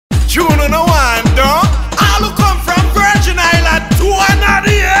tune on the one, dog. All who come from Virgin Island to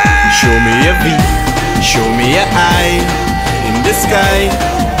another year. Show me a V, show me a I in the sky.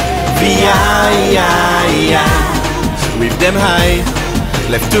 V-I-I-I. With them high,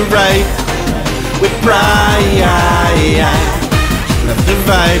 left to right, with pride. Love the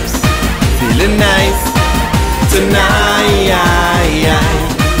vibes, feeling nice tonight.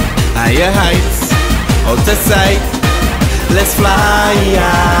 Higher heights, out of sight, let's fly.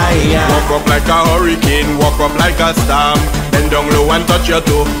 Walk up like a hurricane, walk up like a storm. Bend down low and touch your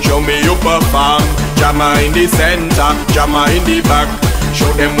toe, show me you perform. Jammer in the center, jammer in the back. Show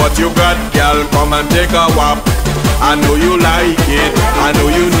them what you got, girl, come and take a whop. I know you like it, I know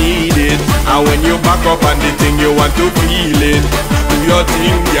you need it. And when you back up on the thing, you want to feel it. Do your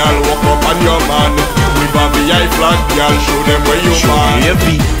thing, girl, walk up on your man. With a VI flag, girl, show them where you Show are. me a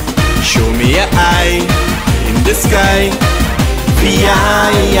V, show me a I in the sky.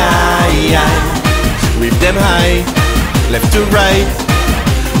 V-I-I-I. With them high, left to right,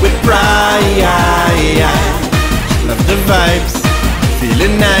 with pride. Love the vibes,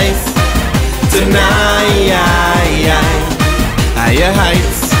 feeling nice tonight. Higher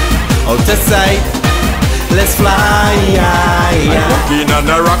heights, out of sight, let's fly. I walk in on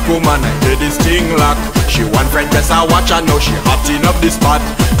a rock woman, I hear this thing lock. She one friend just a watch and now she hotting up the spot.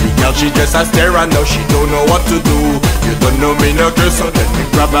 The girl she just a stare and now she don't know what to do. You don't know me no girl, so let me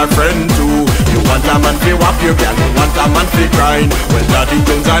grab a friend too. You want a man fi whop you, girl, you want a man fi grind. Well, Daddy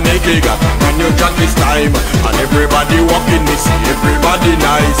Jones and Iggy got when you drop this time. And everybody walking, me see everybody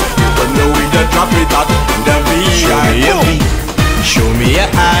nice. You don't know we just drop it at in the Show me a V, show me a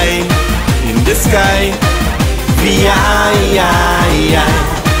I in the sky. V-I-I-I.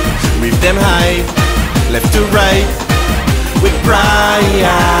 With them high, left to right, with pride.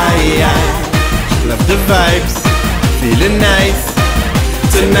 Love the vibes, feeling nice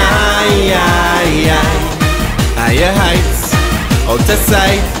tonight. Higher heights, out of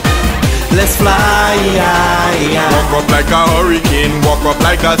sight, let's fly. Walk up like a hurricane, walk up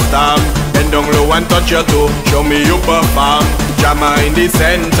like a storm. Bend down low and touch your toe, show me you perform. Jammer in the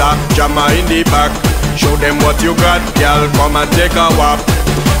center, jammer in the back. Show them what you got, girl, come and take a whop.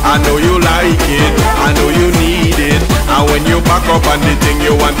 I know you like it, I know you need it. And when you back up on the thing,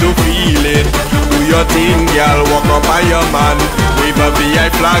 you want to feel it. Do your thing, girl, walk up on your man. Wave a VI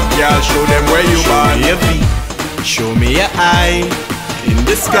flag, girl, show them where you Show are. me a V, show me a I in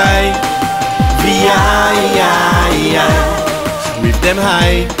the sky. V-I-I-I. With them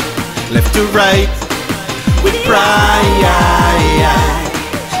high, left to right, with pride.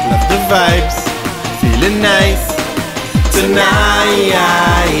 Love the vibes, feeling nice tonight.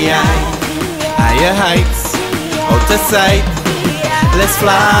 Higher heights, out of sight, let's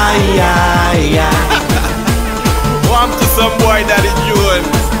fly. Warm to some boy that is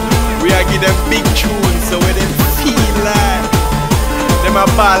Jones. We are give them big tunes so when them feel like them a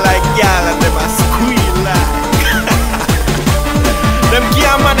ball like gal and them a squeal like them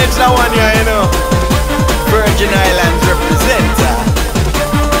can't manage that one here, you know. Virgin Islands representer.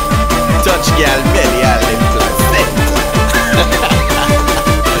 Touch gal,